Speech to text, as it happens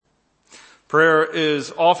Prayer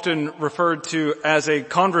is often referred to as a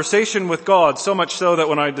conversation with God, so much so that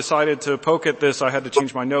when I decided to poke at this, I had to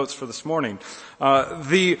change my notes for this morning.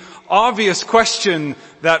 The obvious question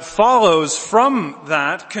that follows from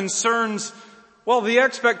that concerns, the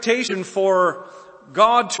expectation for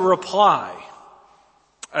God to reply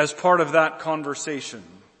as part of that conversation.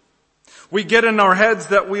 We get in our heads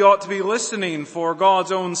that we ought to be listening for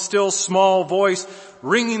God's own still small voice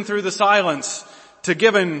ringing through the silence to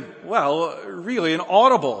give really an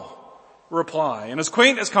audible reply. And as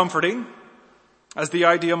quaint as comforting as the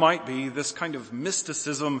idea might be, this kind of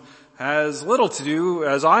mysticism has little to do,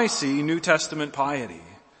 as I see, New Testament piety.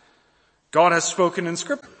 God has spoken in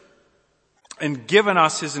Scripture and given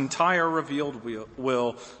us His entire revealed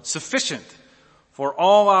will, sufficient for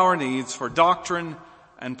all our needs for doctrine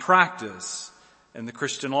and practice in the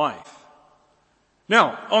Christian life.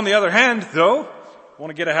 Now, on the other hand, though, I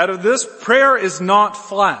want to get ahead of this, prayer is not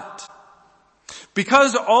flat.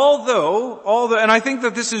 Because although, and I think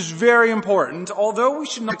that this is very important, although we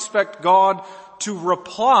should not expect God to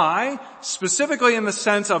reply, specifically in the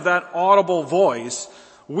sense of that audible voice,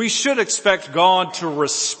 we should expect God to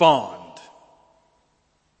respond.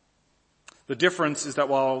 The difference is that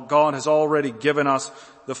while God has already given us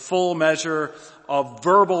the full measure of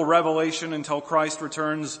verbal revelation until Christ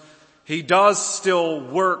returns, He does still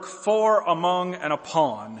work for, among, and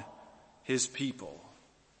upon His people.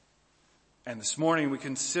 And this morning we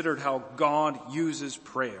considered how God uses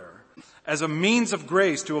prayer as a means of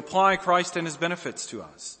grace to apply Christ and His benefits to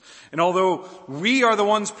us. And although we are the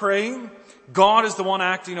ones praying, God is the one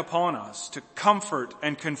acting upon us to comfort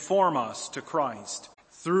and conform us to Christ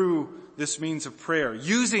through this means of prayer,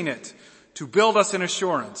 using it to build us in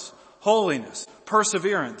assurance, holiness,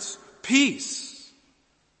 perseverance, peace,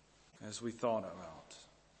 as we thought about.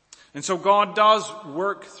 And so God does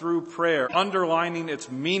work through prayer, underlining its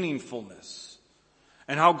meaningfulness,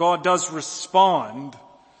 and how God does respond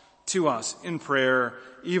to us in prayer,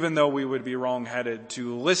 even though we would be wrong-headed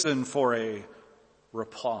to listen for a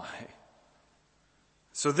reply.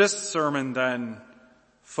 So this sermon then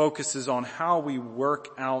focuses on how we work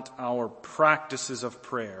out our practices of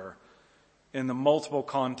prayer in the multiple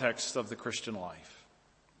contexts of the Christian life.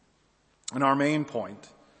 And our main point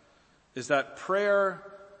is that prayer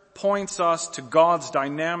points us to God's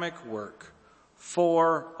dynamic work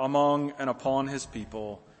for, among, and upon His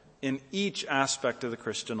people in each aspect of the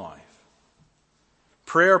Christian life.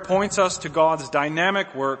 Prayer points us to God's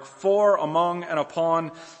dynamic work for, among, and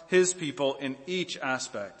upon His people in each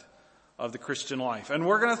aspect of the Christian life. And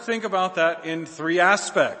we're going to think about that in three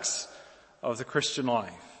aspects of the Christian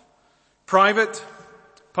life: private,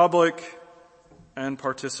 public, and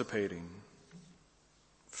participating.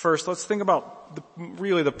 First, let's think about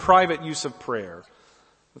the private use of prayer.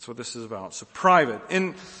 That's what this is about. So private.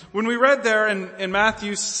 When we read there in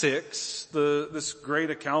Matthew 6, this great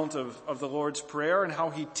account of the Lord's Prayer and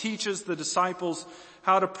how He teaches the disciples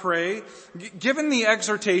how to pray, given the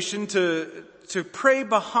exhortation to pray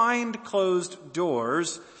behind closed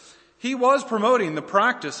doors, He was promoting the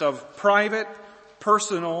practice of private,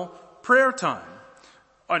 personal prayer time.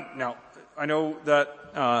 Now, I know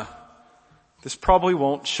that this probably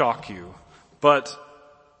won't shock you, but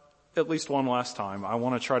at least one last time, I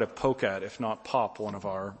want to try to poke at, if not pop, one of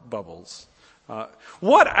our bubbles.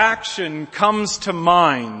 What action comes to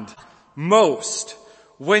mind most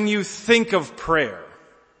when you think of prayer?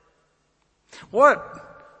 What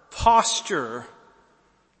posture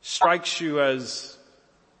strikes you as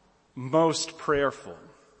most prayerful?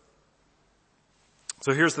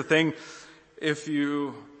 So here's the thing. If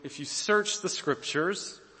you search the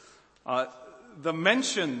Scriptures, the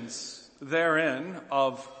mentions therein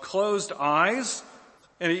of closed eyes,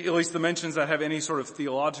 and at least the mentions that have any sort of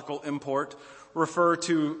theological import, refer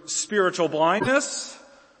to spiritual blindness,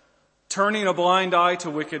 turning a blind eye to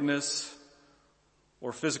wickedness,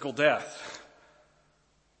 or physical death.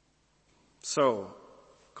 So,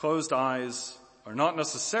 closed eyes are not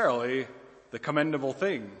necessarily the commendable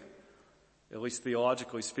thing, at least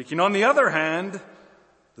theologically speaking. On the other hand,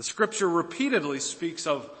 the Scripture repeatedly speaks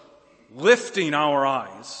of lifting our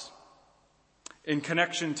eyes in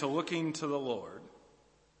connection to looking to the Lord,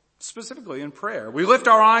 specifically in prayer. We lift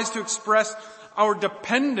our eyes to express our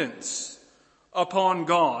dependence upon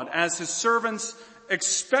God as His servants,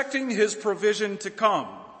 expecting His provision to come.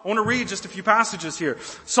 I want to read just a few passages here.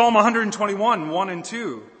 Psalm 121, 1 and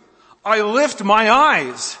 2. I lift my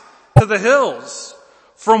eyes to the hills.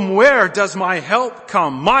 From where does my help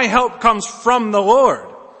come? My help comes from the Lord,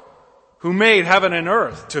 who made heaven and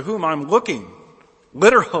earth, to whom I'm looking,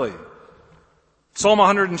 literally. Psalm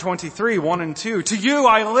 123, 1 and 2. To you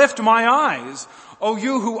I lift my eyes, O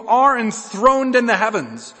you who are enthroned in the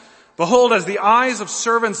heavens, behold, as the eyes of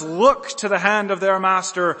servants look to the hand of their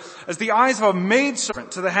master, as the eyes of a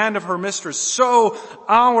maidservant to the hand of her mistress, so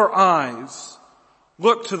our eyes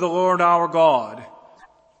look to the Lord our God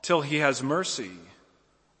till he has mercy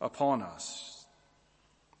upon us.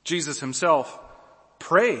 Jesus himself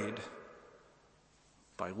prayed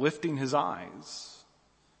by lifting his eyes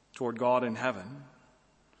toward God in heaven.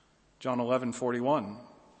 John 11:41.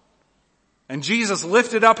 And Jesus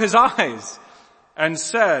lifted up his eyes and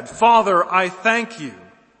said, Father, I thank you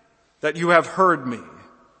that you have heard me.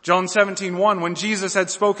 John 17:1, when Jesus had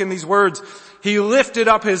spoken these words, he lifted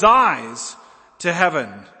up his eyes to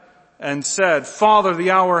heaven and said, Father, the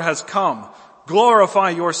hour has come. Glorify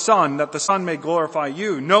your Son, that the Son may glorify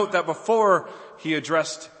you. Note that before he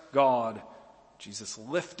addressed God, Jesus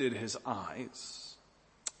lifted his eyes.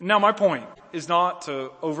 Now, my point is not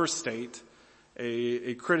to overstate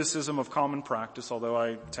a criticism of common practice, although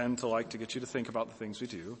I tend to like to get you to think about the things we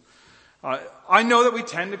do. I know that we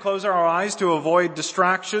tend to close our eyes to avoid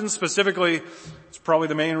distractions. Specifically, it's probably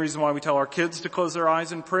the main reason why we tell our kids to close their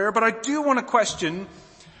eyes in prayer. But I do want to question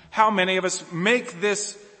how many of us make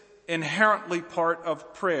this inherently part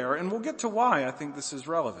of prayer. And we'll get to why I think this is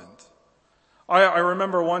relevant. I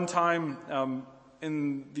remember one time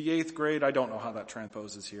in the 8th grade, I don't know how that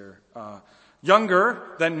transposes here, younger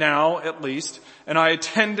than now at least, and I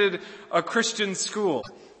attended a Christian school.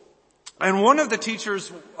 And one of the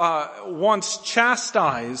teachers once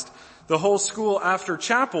chastised the whole school after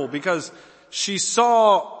chapel because she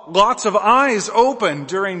saw lots of eyes open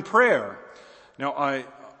during prayer. Now I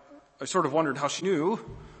sort of wondered how she knew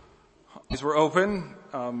eyes were open,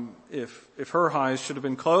 if her eyes should have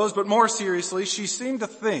been closed. But more seriously, she seemed to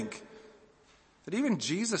think that even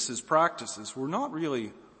Jesus' practices were not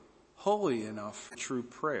really holy enough for true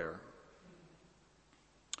prayer.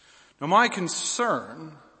 Now my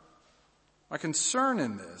concern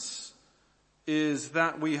in this is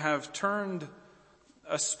that we have turned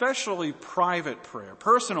especially private prayer,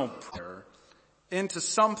 personal prayer, into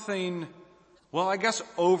something, well, I guess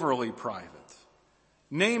overly private.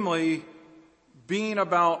 Namely, being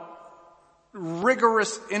about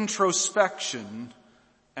rigorous introspection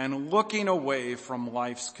and looking away from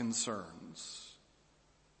life's concerns.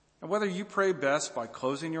 And whether you pray best by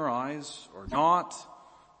closing your eyes or not,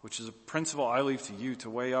 which is a principle I leave to you to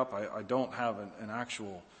weigh up. I don't have an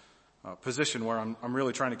actual position where I'm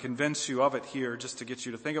really trying to convince you of it here just to get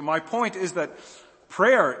you to think of. My point is that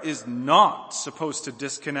prayer is not supposed to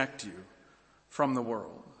disconnect you from the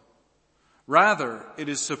world. Rather, it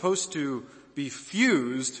is supposed to be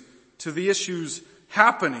fused to the issues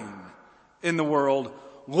happening in the world,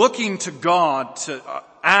 looking to God to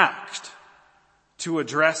act, to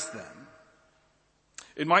address them.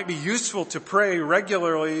 It might be useful to pray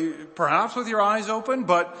regularly, perhaps with your eyes open,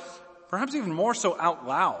 but perhaps even more so out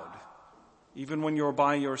loud, even when you're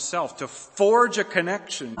by yourself, to forge a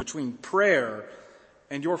connection between prayer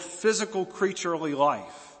and your physical creaturely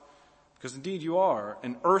life. Because indeed you are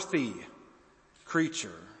an earthy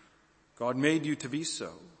creature. God made you to be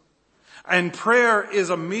so. And prayer is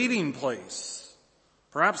a meeting place,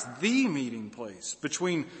 perhaps the meeting place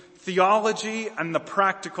between theology and the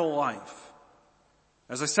practical life.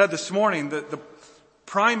 As I said this morning, the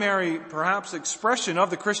primary, perhaps, expression of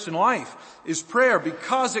the Christian life is prayer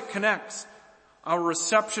because it connects our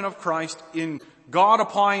reception of Christ in God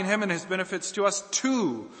applying him and his benefits to us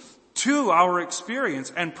to our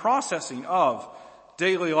experience and processing of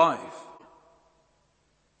daily life.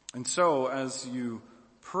 And so, as you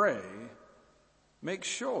pray, make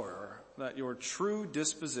sure that your true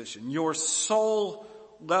disposition, your soul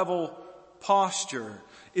level posture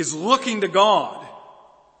is looking to God,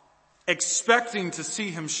 expecting to see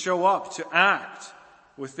him show up to act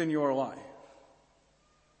within your life.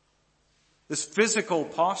 This physical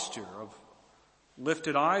posture of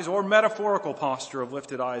lifted eyes or metaphorical posture of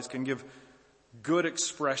lifted eyes can give good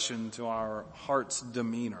expression to our heart's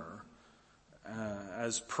demeanor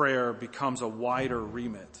as prayer becomes a wider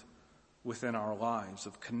remit within our lives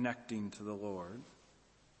of connecting to the Lord.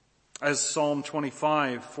 As Psalm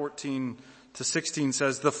 25:14-16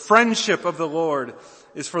 says, the friendship of the Lord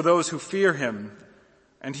is for those who fear him,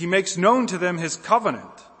 and he makes known to them his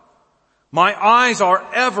covenant. My eyes are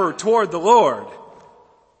ever toward the Lord,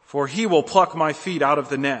 for he will pluck my feet out of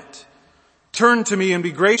the net. Turn to me and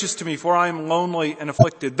be gracious to me, for I am lonely and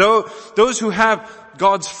afflicted. Those who have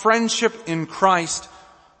God's friendship in Christ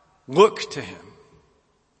look to him,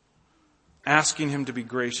 asking him to be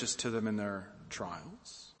gracious to them in their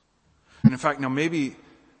trials. And in fact, now maybe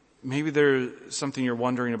there's something you're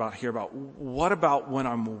wondering about here about what about when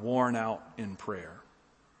I'm worn out in prayer?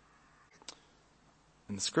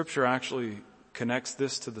 And the scripture actually connects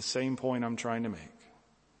this to the same point I'm trying to make.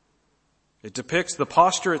 It depicts, the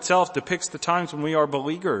posture itself depicts the times when we are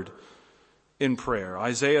beleaguered in prayer.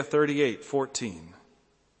 Isaiah 38:14.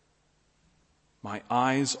 My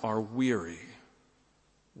eyes are weary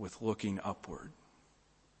with looking upward.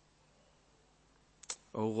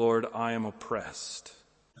 O Lord, I am oppressed.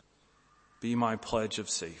 Be my pledge of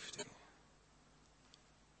safety.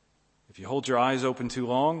 If you hold your eyes open too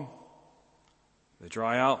long, they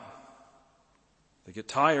dry out. They get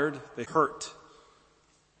tired. They hurt.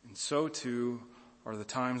 And so too are the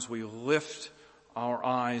times we lift our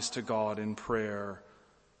eyes to God in prayer.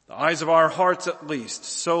 The eyes of our hearts at least,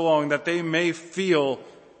 so long that they may feel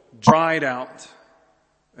dried out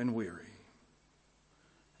and weary.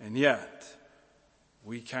 And yet,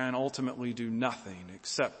 we can ultimately do nothing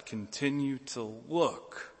except continue to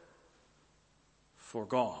look for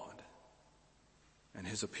God and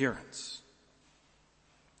His appearance.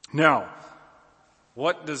 Now,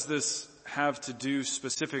 what does this have to do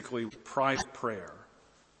specifically with private prayer?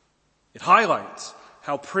 It highlights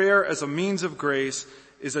how prayer as a means of grace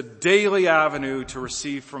is a daily avenue to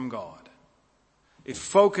receive from God. It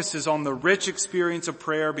focuses on the rich experience of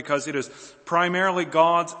prayer because it is primarily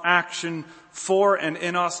God's action for and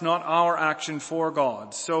in us, not our action for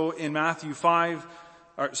God. So in Matthew 6,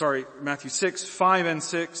 5 and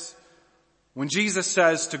 6, when Jesus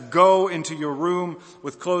says to go into your room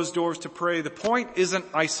with closed doors to pray, the point isn't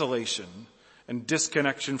isolation and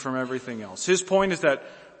disconnection from everything else. His point is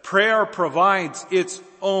that prayer provides its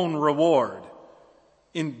own reward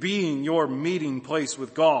in being your meeting place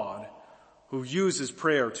with God, who uses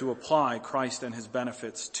prayer to apply Christ and His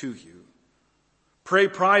benefits to you. Pray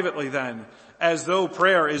privately then, as though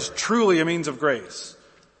prayer is truly a means of grace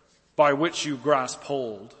by which you grasp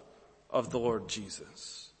hold of the Lord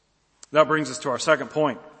Jesus. That brings us to our second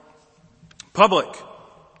point. Public.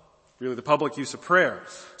 Really the public use of prayer.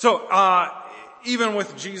 So, even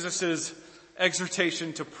with Jesus'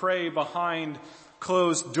 exhortation to pray behind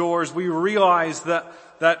closed doors, we realize that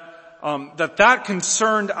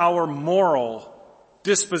concerned our moral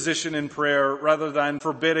disposition in prayer rather than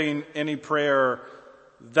forbidding any prayer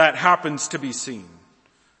that happens to be seen.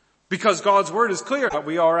 Because God's word is clear that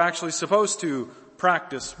we are actually supposed to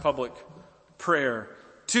practice public prayer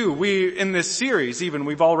too. In this series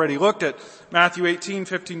we've already looked at Matthew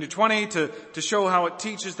 18:15-20 to show how it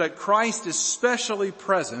teaches that Christ is specially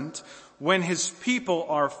present when His people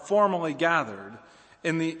are formally gathered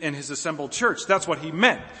in His assembled church. That's what He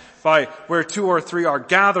meant by where 2 or 3 are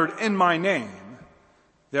gathered in my name,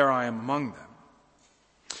 there I am among them.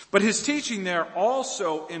 But His teaching there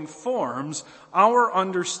also informs our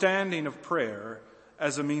understanding of prayer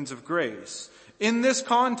as a means of grace. In this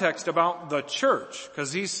context about the church,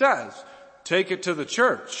 because He says, take it to the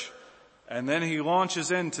church. And then He launches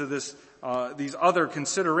into these other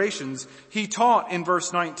considerations. He taught in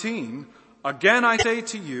verse 19, again I say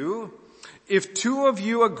to you, if 2 of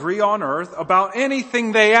you agree on earth about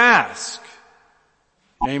anything they ask,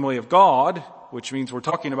 namely of God, which means we're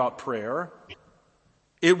talking about prayer,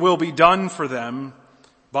 it will be done for them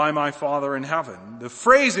by my Father in heaven. The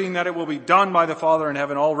phrasing that it will be done by the Father in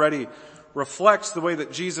heaven already reflects the way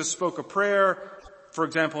that Jesus spoke of prayer, for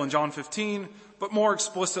example in John 15, but more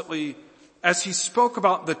explicitly as He spoke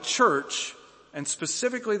about the church, and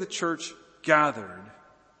specifically the church gathered.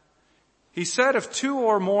 He said if 2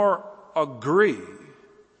 or more agree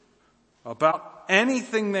about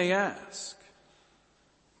anything they ask,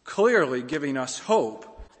 clearly giving us hope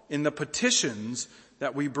in the petitions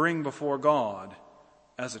that we bring before God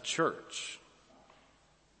as a church.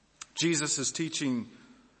 Jesus' teaching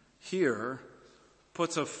here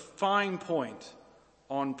puts a fine point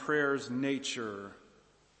on prayer's nature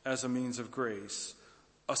as a means of grace,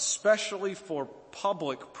 especially for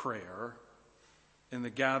public prayer in the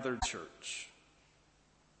gathered church.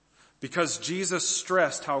 Because Jesus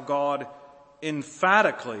stressed how God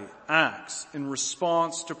emphatically acts in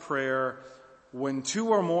response to prayer when 2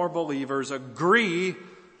 or more believers agree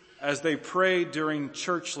as they pray during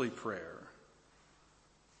churchly prayer.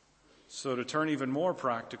 So to turn even more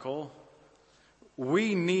practical,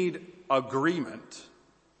 we need agreement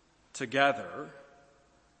together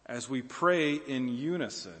as we pray in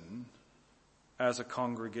unison as a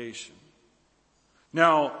congregation.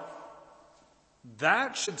 Now,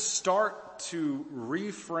 that should start to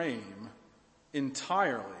reframe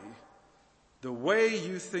entirely the way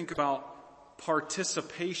you think about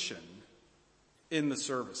participation in the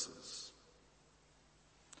services.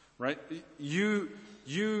 Right? You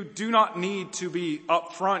do not need to be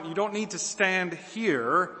up front. You don't need to stand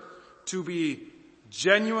here to be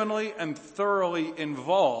genuinely and thoroughly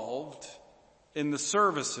involved in the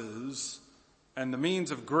services and the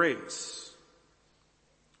means of grace.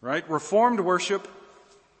 Right? Reformed worship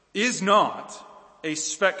is not a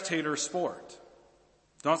spectator sport.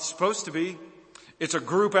 It's not supposed to be. It's a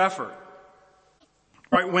group effort.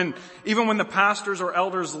 Right? Even when the pastors or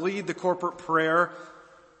elders lead the corporate prayer,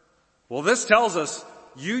 well, this tells us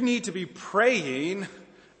you need to be praying,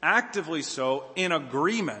 actively so, in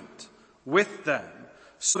agreement with them,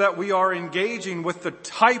 so that we are engaging with the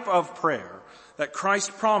type of prayer that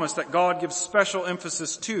Christ promised, that God gives special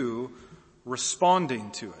emphasis to,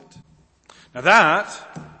 responding to it. Now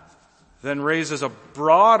that then raises a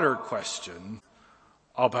broader question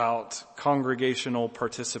about congregational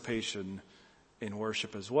participation in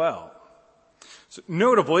worship as well. So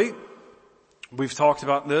notably, we've talked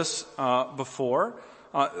about this before,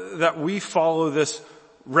 that we follow this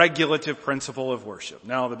regulative principle of worship.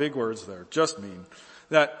 Now the big words there just mean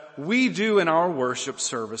that we do in our worship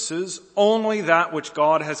services only that which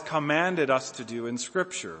God has commanded us to do in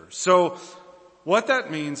Scripture. So what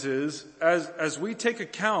that means is, as we take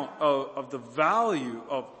account of the value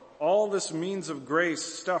of all this means of grace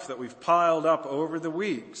stuff that we've piled up over the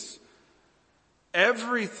weeks,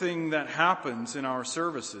 everything that happens in our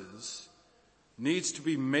services needs to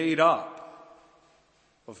be made up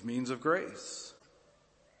of means of grace.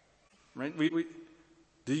 Right?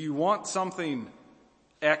 Do you want something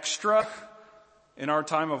extra in our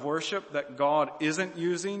time of worship that God isn't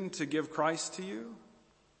using to give Christ to you?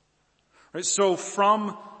 Right? So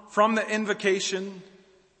from the invocation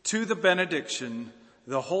to the benediction,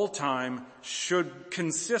 the whole time should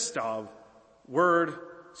consist of word,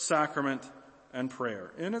 sacrament, and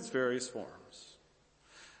prayer in its various forms.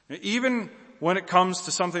 Even when it comes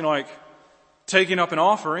to something like taking up an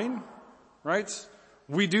offering, right?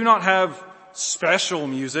 We do not have special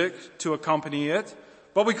music to accompany it,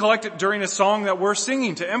 but we collect it during a song that we're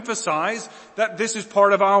singing to emphasize that this is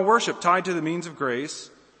part of our worship, tied to the means of grace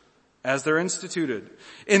as they're instituted.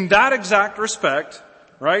 In that exact respect,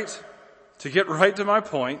 right, to get right to my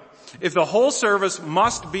point, if the whole service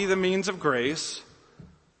must be the means of grace,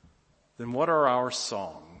 then what are our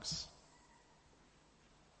songs?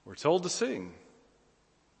 We're told to sing,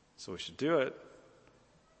 so we should do it.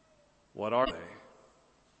 What are they?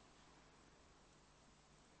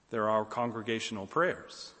 They're our congregational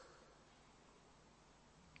prayers.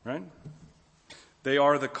 Right? They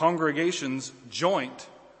are the congregation's joint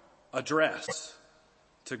address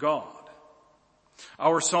to God.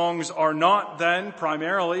 Our songs are not then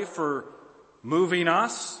primarily for moving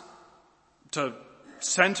us, to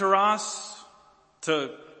center us,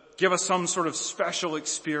 to give us some sort of special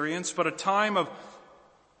experience, but a time of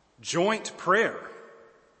joint prayer,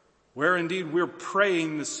 where indeed we're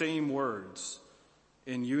praying the same words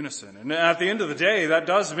in unison. And at the end of the day, that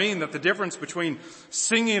does mean that the difference between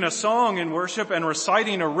singing a song in worship and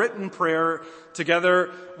reciting a written prayer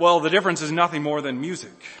together, well, the difference is nothing more than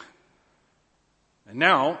music. And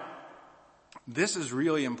now, this is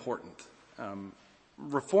really important.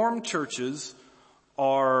 Reformed churches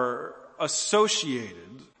are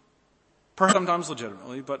associated, perhaps sometimes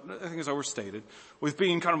legitimately, but I think it's overstated, with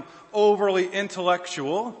being kind of overly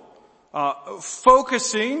intellectual,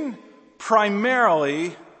 focusing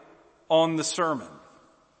primarily on the sermon.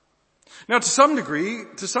 Now, to some degree,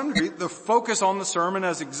 the focus on the sermon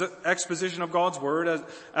as exposition of God's word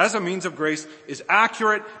as a means of grace is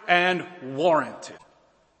accurate and warranted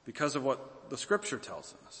because of what the Scripture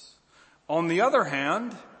tells us. On the other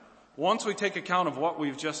hand, once we take account of what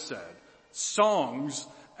we've just said, songs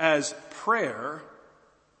as prayer,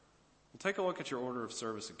 we'll take a look at your order of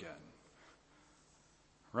service again.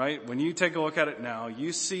 Right? When you take a look at it now,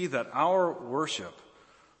 you see that our worship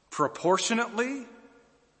proportionately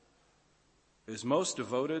is most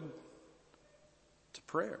devoted to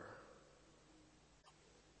prayer.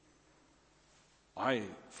 I,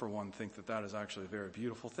 for one, think that is actually a very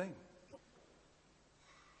beautiful thing.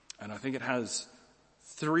 And I think it has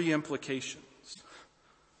 3 implications.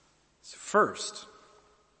 First,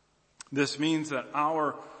 this means that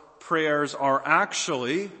our prayers are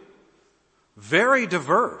actually very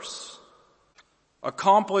diverse,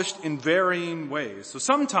 accomplished in varying ways. So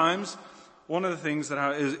sometimes one of the things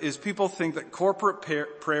that is people think that corporate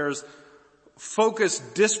prayers focus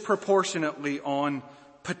disproportionately on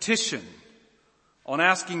petition, on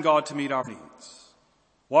asking God to meet our needs.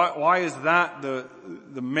 Why is that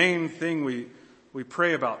the main thing we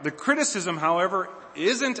pray about? The criticism, however,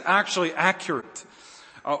 isn't actually accurate.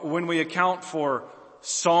 When we account for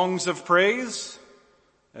songs of praise,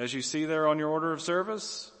 as you see there on your order of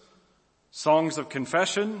service, songs of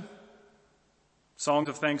confession, songs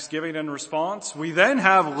of thanksgiving and response. We then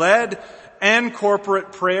have led and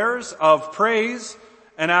corporate prayers of praise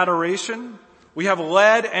and adoration. We have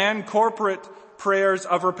led and corporate prayers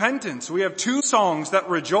of repentance. We have two songs that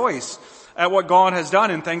rejoice at what God has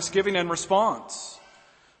done in thanksgiving and response.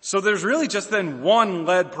 So there's really just then one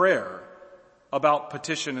led prayer about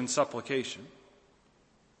petition and supplication,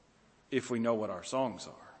 if we know what our songs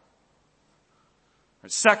are.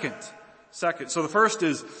 Second, so the first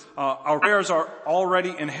is our prayers are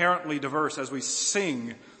already inherently diverse as we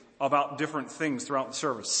sing about different things throughout the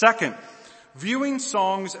service. Second, viewing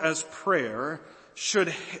songs as prayer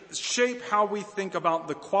should shape how we think about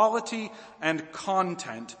the quality and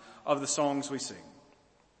content of the songs we sing.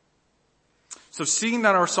 So seeing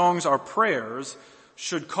that our songs are prayers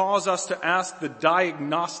should cause us to ask the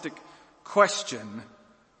diagnostic question,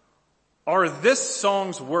 are this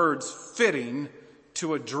song's words fitting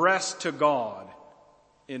to address to God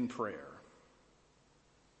in prayer?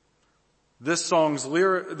 This song's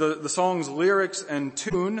the song's lyrics and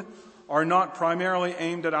tune are not primarily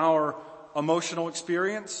aimed at our emotional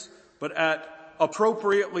experience, but at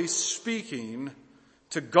appropriately speaking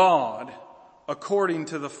to God according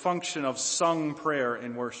to the function of sung prayer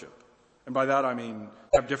in worship. And by that I mean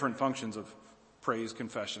have different functions of praise,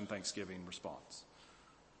 confession, thanksgiving, response.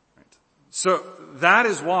 Right. So that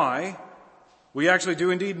is why we actually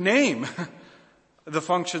do indeed name the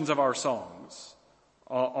functions of our songs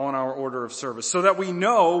on our order of service, so that we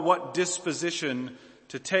know what disposition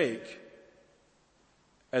to take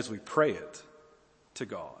as we pray it to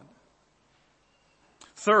God.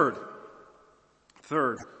 Third,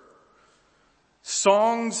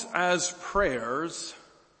 songs as prayers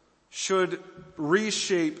should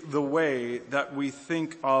reshape the way that we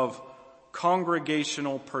think of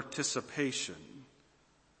congregational participation.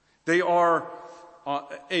 They are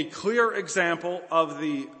a clear example of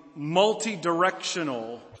the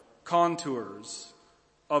multi-directional contours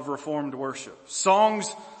of Reformed worship.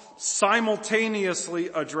 Songs simultaneously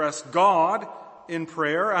address God in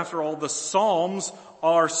prayer. After all, the Psalms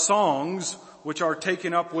are songs which are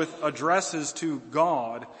taken up with addresses to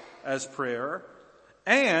God as prayer.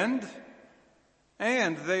 And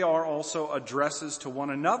they are also addresses to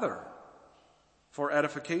one another for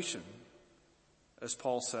edification, as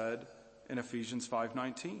Paul said in Ephesians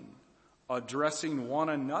 5:19, addressing one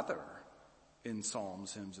another in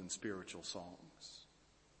psalms, hymns, and spiritual songs.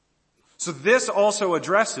 So this also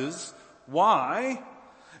addresses why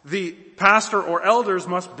the pastor or elders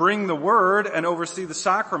must bring the word and oversee the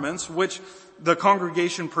sacraments, which the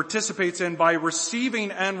congregation participates in by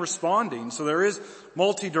receiving and responding. So there is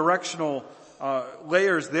multi-directional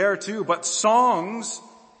layers there too, but songs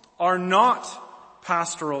are not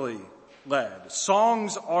pastorally led.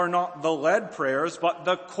 Songs are not the led prayers, but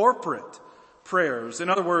the corporate prayers. In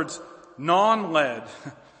other words, non-led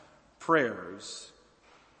prayers.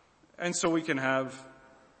 And so we can have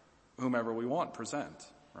whomever we want present,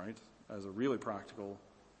 right? As a really practical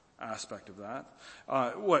aspect of that.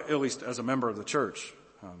 At least as a member of the church.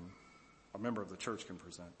 A member of the church can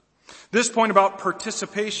present. This point about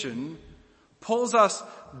participation pulls us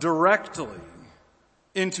directly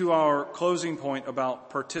into our closing point about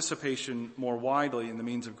participation more widely in the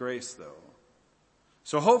means of grace, though.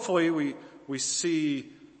 So hopefully we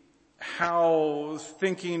see how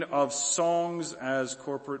thinking of songs as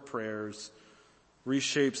corporate prayers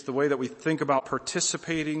reshapes the way that we think about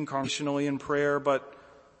participating congregationally in prayer. But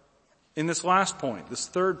in this last point, this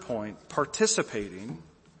third point, participating,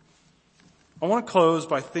 I want to close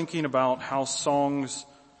by thinking about how songs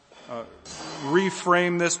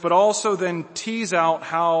reframe this, but also then tease out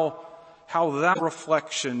how that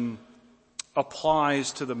reflection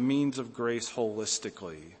applies to the means of grace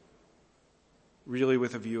holistically, really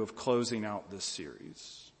with a view of closing out this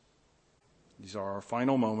series. These are our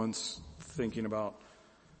final moments thinking about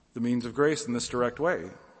the means of grace in this direct way.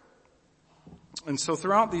 And so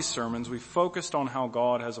throughout these sermons, we focused on how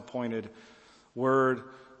God has appointed word,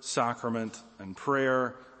 sacrament, and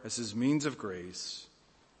prayer as his means of grace,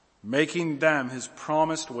 making them his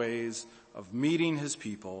promised ways of meeting his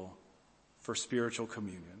people for spiritual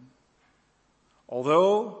communion.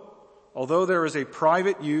 Although there is a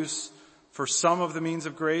private use for some of the means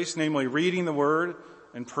of grace, namely reading the word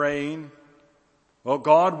and praying, well,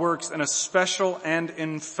 God works in a special and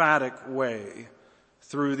emphatic way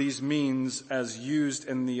through these means as used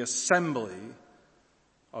in the assembly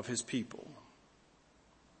of his people.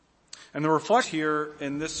 And the reflections here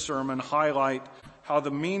in this sermon highlight how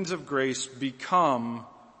the means of grace become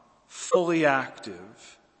fully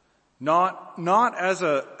active, not as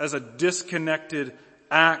a disconnected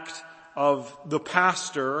act of the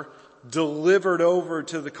pastor delivered over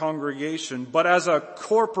to the congregation, but as a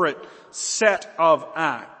corporate set of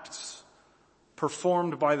acts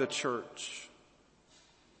performed by the church.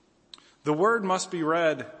 The word must be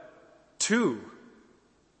read to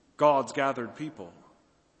God's gathered people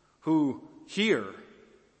who hear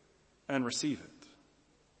and receive it.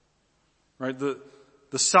 Right?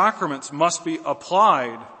 The sacraments must be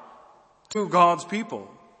applied to God's people.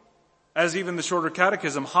 As even the Shorter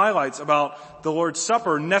Catechism highlights about the Lord's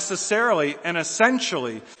Supper, necessarily and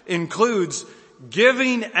essentially includes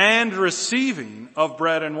giving and receiving of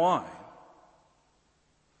bread and wine.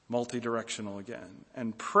 Multidirectional again.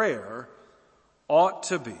 And prayer ought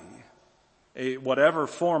to be, whatever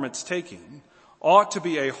form it's taking, ought to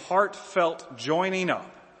be a heartfelt joining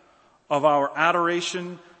up of our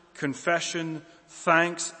adoration, confession,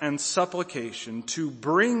 thanks, and supplication to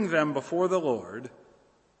bring them before the Lord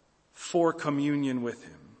for communion with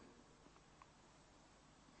Him.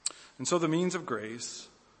 And so the means of grace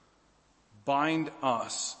bind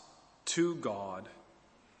us to God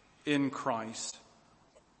in Christ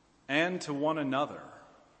and to one another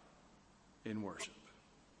in worship.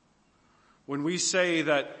 When we say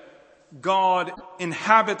that God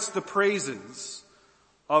inhabits the praises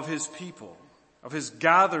of His people, of His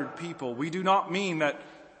gathered people, we do not mean that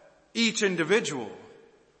each individual,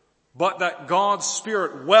 but that God's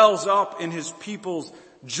Spirit wells up in His people's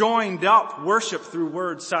joined up worship through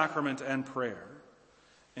word, sacrament, and prayer,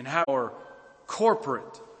 and have our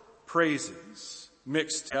corporate praises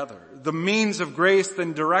mixed together. The means of grace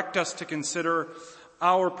then direct us to consider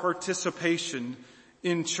our participation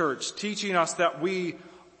in church, teaching us that we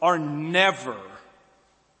are never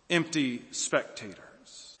empty spectators.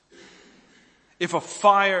 If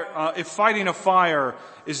fighting a fire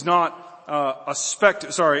is not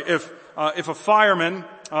if a fireman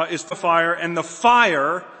is the fire and the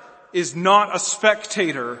fire is not a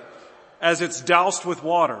spectator as it's doused with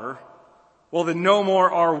water, well then no more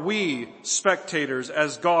are we spectators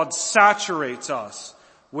as God saturates us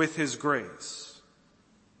with His grace.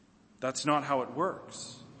 That's not how it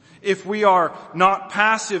works. If we are not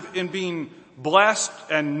passive in being blessed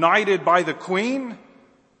and knighted by the Queen,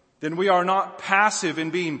 then we are not passive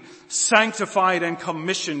in being sanctified and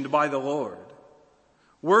commissioned by the Lord.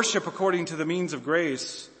 Worship according to the means of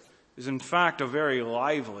grace is in fact a very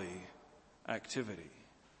lively activity.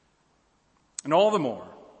 And all the more,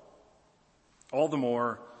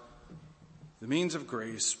 the means of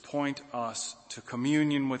grace point us to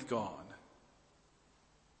communion with God.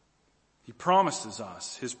 He promises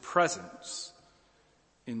us His presence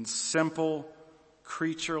in simple,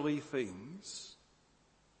 creaturely things,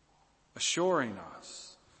 assuring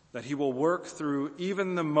us that He will work through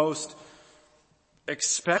even the most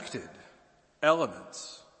expected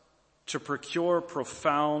elements to procure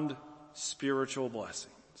profound spiritual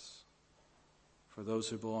blessings for those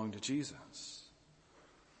who belong to Jesus.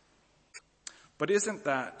 But isn't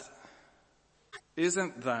that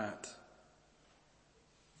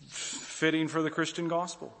fitting for the Christian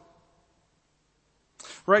gospel?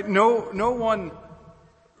 Right? No one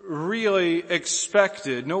really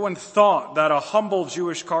expected, no one thought that a humble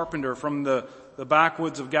Jewish carpenter from the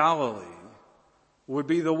backwoods of Galilee would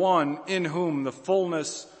be the one in whom the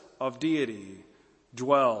fullness of deity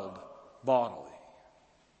dwelled bodily.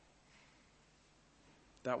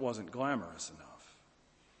 That wasn't glamorous enough.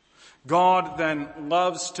 God then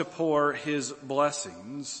loves to pour His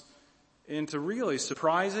blessings into really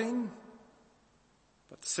surprising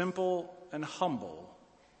but simple and humble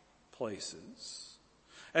places.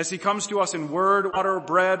 As He comes to us in word, water,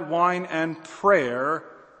 bread, wine, and prayer,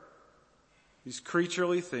 these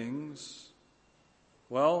creaturely things,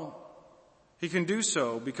 well, He can do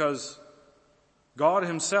so because God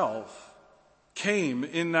Himself came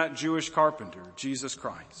in that Jewish carpenter, Jesus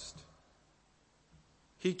Christ.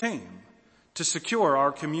 He came to secure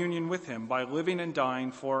our communion with Him by living and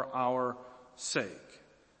dying for our sake,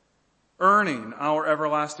 earning our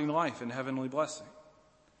everlasting life and heavenly blessing.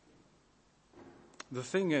 The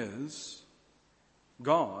thing is,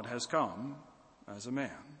 God has come as a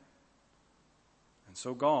man. And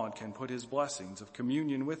so God can put His blessings of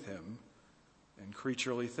communion with Him in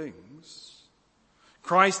creaturely things.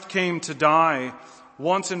 Christ came to die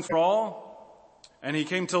once and for all, and He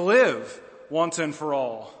came to live once and for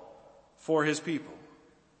all for His people.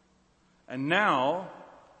 And now,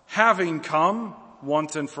 having come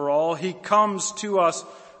once and for all, He comes to us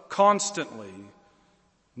constantly,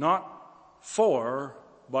 not for,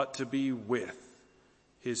 but to be with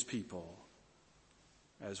His people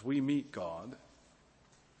as we meet God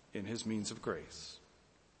in His means of grace.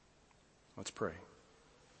 Let's pray.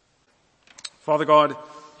 Father God,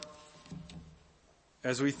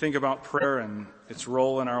 As we think about prayer and its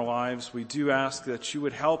role in our lives, we do ask that you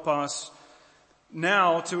would help us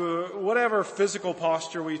now to whatever physical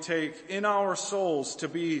posture we take in our souls to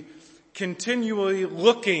be continually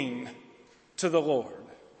looking to the Lord.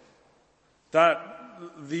 That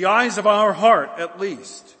the eyes of our heart, at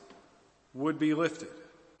least, would be lifted.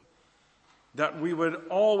 That we would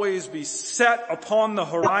always be set upon the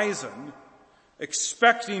horizon,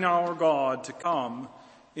 expecting our God to come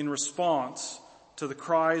in response to the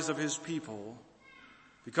cries of his people,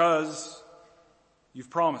 because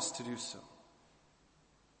you've promised to do so.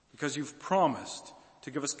 Because you've promised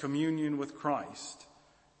to give us communion with Christ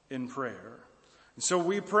in prayer. And so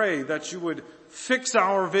we pray that you would fix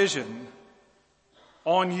our vision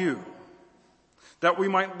on you, that we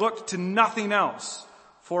might look to nothing else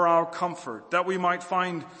for our comfort, that we might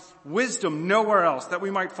find wisdom nowhere else, that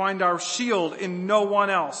we might find our shield in no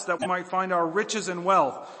one else, that we might find our riches and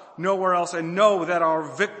wealth nowhere else, and know that our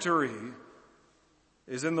victory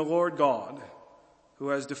is in the Lord God, who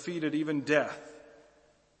has defeated even death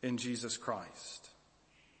in Jesus Christ.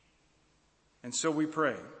 And so we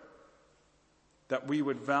pray that we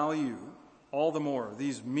would value all the more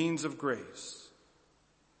these means of grace,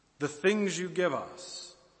 the things you give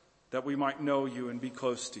us, that we might know you and be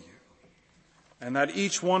close to you, and that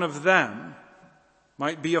each one of them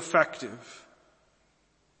might be effective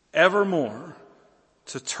evermore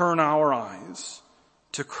to turn our eyes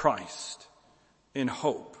to Christ in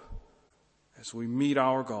hope as we meet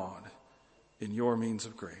our God in your means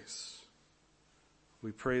of grace.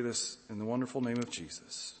 We pray this in the wonderful name of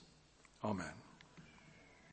Jesus. Amen.